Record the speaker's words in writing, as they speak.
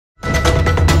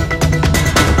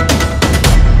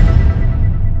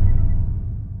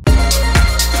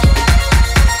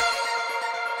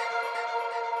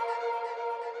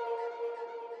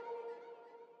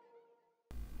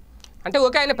అంటే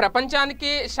ఓకే, ఆయన ప్రపంచానికి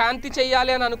శాంతి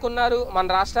చేయాలి అని అనుకున్నారు, మన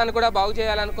రాష్ట్రాన్ని కూడా బాగు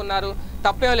చేయాలనుకున్నారు,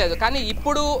 తప్పేం లేదు. కానీ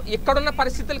ఇప్పుడు ఇక్కడున్న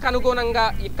పరిస్థితులకు అనుగుణంగా,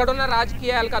 ఇక్కడున్న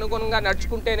రాజకీయాలకు అనుగుణంగా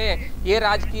నడుచుకుంటేనే ఏ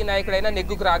రాజకీయ నాయకుడైనా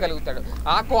నెగ్గుకు రాగలుగుతాడు.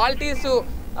 ఆ క్వాలిటీస్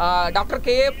డాక్టర్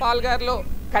కేఏ పాల్ గారిలో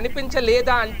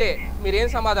కనిపించలేదా అంటే మీరేం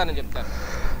సమాధానం చెప్తారు?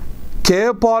 కేఏ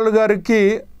పాల్ గారికి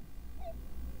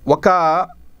ఒక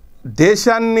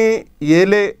దేశాన్ని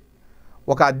ఏలే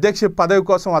ఒక అధ్యక్ష పదవి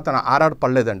కోసం అతను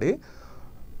ఆరాటపడలేదండి.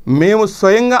 మేము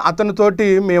స్వయంగా అతనితోటి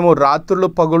మేము రాత్రులు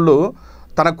పగుళ్ళు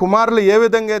తన కుమారులు ఏ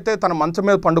విధంగా అయితే తన మంచం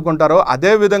మీద పండుకుంటారో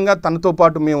అదే విధంగా తనతో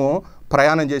పాటు మేము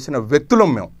ప్రయాణం చేసిన వ్యక్తులం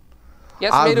మేము.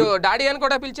 మీరు డాడీ అని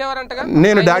కూడా పిలిచేవారంటగా?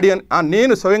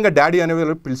 నేను స్వయంగా డాడీ అనే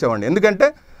పిలిచేవాడిని. ఎందుకంటే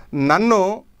నన్ను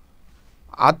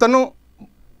అతను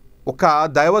ఒక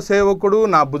దైవ సేవకుడు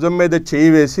నా భుజం మీద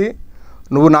చేయి వేసి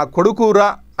నువ్వు నా కొడుకురా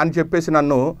అని చెప్పేసి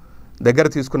నన్ను దగ్గర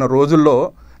తీసుకున్న రోజుల్లో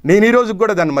నేను ఈ రోజుకి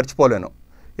కూడా దాన్ని మర్చిపోలేను.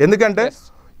 ఎందుకంటే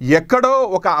ఎక్కడో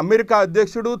ఒక అమెరికా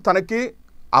అధ్యక్షుడు తనకి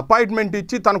అపాయింట్మెంట్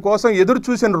ఇచ్చి తన కోసం ఎదురు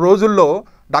చూసిన రోజుల్లో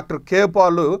డాక్టర్ కేఏ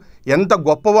పాల్ ఎంత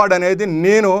గొప్పవాడనేది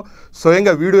నేను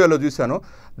స్వయంగా వీడియోలో చూశాను.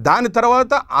 దాని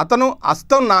తర్వాత అతను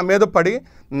హస్తం నా మీద పడి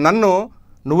నన్ను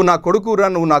నువ్వు నా కొడుకురా,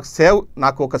 నువ్వు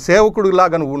నాకు ఒక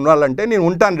సేవకుడిలాగా నువ్వు ఉండాలంటే నేను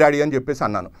ఉంటాను డాడీ అని చెప్పేసి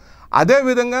అన్నాను.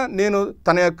 అదేవిధంగా నేను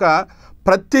తన యొక్క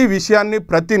ప్రతి విషయాన్ని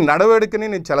ప్రతి నడవడికని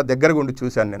నేను చాలా దగ్గరగా ఉండి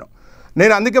చూశాను.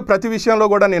 నేను అందుకే ప్రతి విషయంలో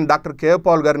కూడా నేను డాక్టర్ కేఏ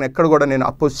పాల్ గారిని ఎక్కడ కూడా నేను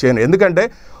అపోజ్ చేయను. ఎందుకంటే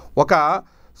ఒక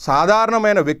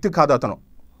సాధారణమైన వ్యక్తి కాదు అతను,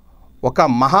 ఒక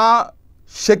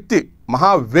మహాశక్తి,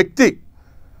 మహా వ్యక్తి.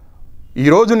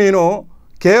 ఈరోజు నేను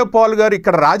కేఏ పాల్ గారు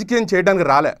ఇక్కడ రాజకీయం చేయడానికి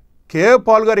రాలే, కేఏ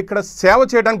పాల్ గారు ఇక్కడ సేవ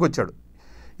చేయడానికి వచ్చాడు,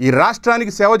 ఈ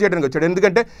రాష్ట్రానికి సేవ చేయడానికి వచ్చాడు.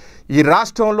 ఎందుకంటే ఈ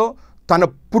రాష్ట్రంలో తన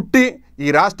పుట్టి ఈ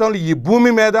రాష్ట్రంలో ఈ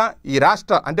భూమి మీద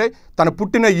అంటే తన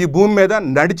పుట్టిన ఈ భూమి మీద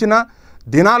నడిచిన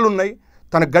దినాలున్నాయి,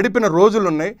 తను గడిపిన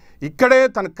రోజులున్నాయి, ఇక్కడే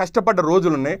తను కష్టపడ్డ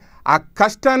రోజులున్నాయి. ఆ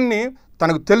కష్టాన్ని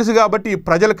తనకు తెలుసు కాబట్టి ఈ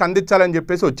ప్రజలకు అందించాలని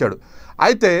చెప్పేసి వచ్చాడు.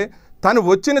 అయితే తను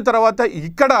వచ్చిన తర్వాత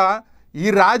ఇక్కడ ఈ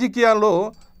రాజకీయాల్లో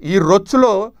ఈ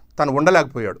రొచ్చులో తను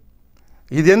ఉండలేకపోయాడు.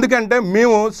 ఇది ఎందుకంటే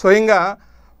మేము స్వయంగా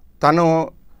తను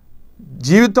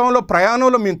జీవితంలో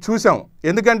ప్రయాణంలో మేము చూసాం.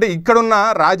 ఎందుకంటే ఇక్కడున్న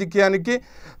రాజకీయానికి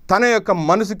తన యొక్క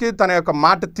మనసుకి తన యొక్క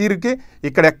మాట తీరుకి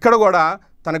ఇక్కడ ఎక్కడ కూడా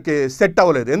తనకి సెట్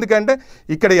అవ్వలేదు. ఎందుకంటే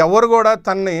ఇక్కడ ఎవరు కూడా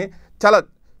తనని చాలా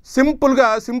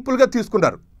సింపుల్గా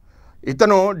తీసుకున్నారు.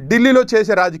 ఇతను ఢిల్లీలో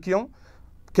చేసే రాజకీయం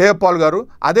కేఏ పాల్ గారు,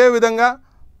 అదేవిధంగా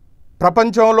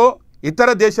ప్రపంచంలో ఇతర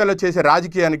దేశాల్లో చేసే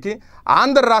రాజకీయానికి,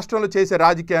 ఆంధ్ర రాష్ట్రంలో చేసే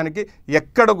రాజకీయానికి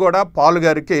ఎక్కడ కూడా పాల్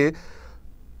గారికి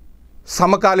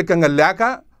సమకాలికంగా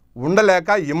ఉండలేక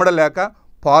ఇమడలేక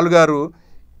పాల్ గారు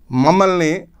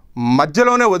మమ్మల్ని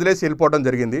మధ్యలోనే వదిలేసి వెళ్ళిపోవడం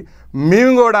జరిగింది.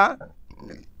 మేము కూడా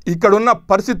ఇక్కడున్న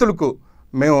పరిస్థితులకు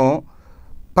మేము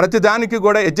ప్రతిదానికి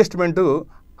కూడా అడ్జస్ట్మెంటు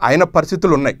అయిన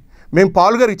పరిస్థితులు ఉన్నాయి. మేము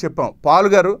పాల్ గారికి చెప్పాం, పాల్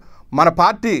గారు మన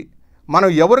పార్టీ మనం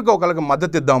ఎవరికి ఒకరికి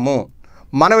మద్దతు ఇద్దాము,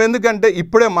 మనం ఎందుకంటే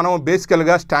ఇప్పుడే మనం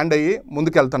బేసికల్గా స్టాండ్ అయ్యి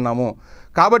ముందుకెళ్తున్నాము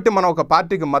కాబట్టి మనం ఒక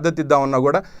పార్టీకి మద్దతు ఇద్దామన్నా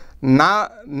కూడా నా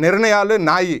నిర్ణయాలు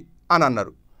నాయి అని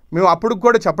అన్నారు. మేము అప్పుడు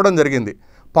కూడా చెప్పడం జరిగింది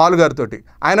పాల్ గారితో.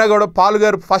 అయినా కూడా పాల్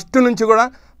గారు ఫస్ట్ నుంచి కూడా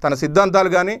తన సిద్ధాంతాలు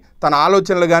కానీ తన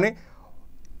ఆలోచనలు కానీ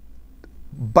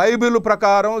బైబిల్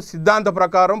ప్రకారం సిద్ధాంత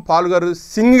ప్రకారం పాల్ గారు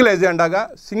సింగిల్ ఎజెండాగా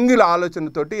సింగిల్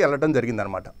ఆలోచనతోటి వెళ్ళడం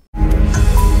జరిగిందనమాట.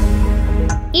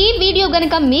 ఈ వీడియో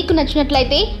గనుక మీకు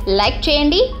నచ్చినట్లయితే లైక్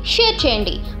చేయండి, షేర్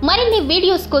చేయండి. మరిన్ని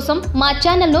వీడియోస్ కోసం మా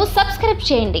ఛానల్ను సబ్స్క్రైబ్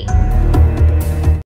చేయండి.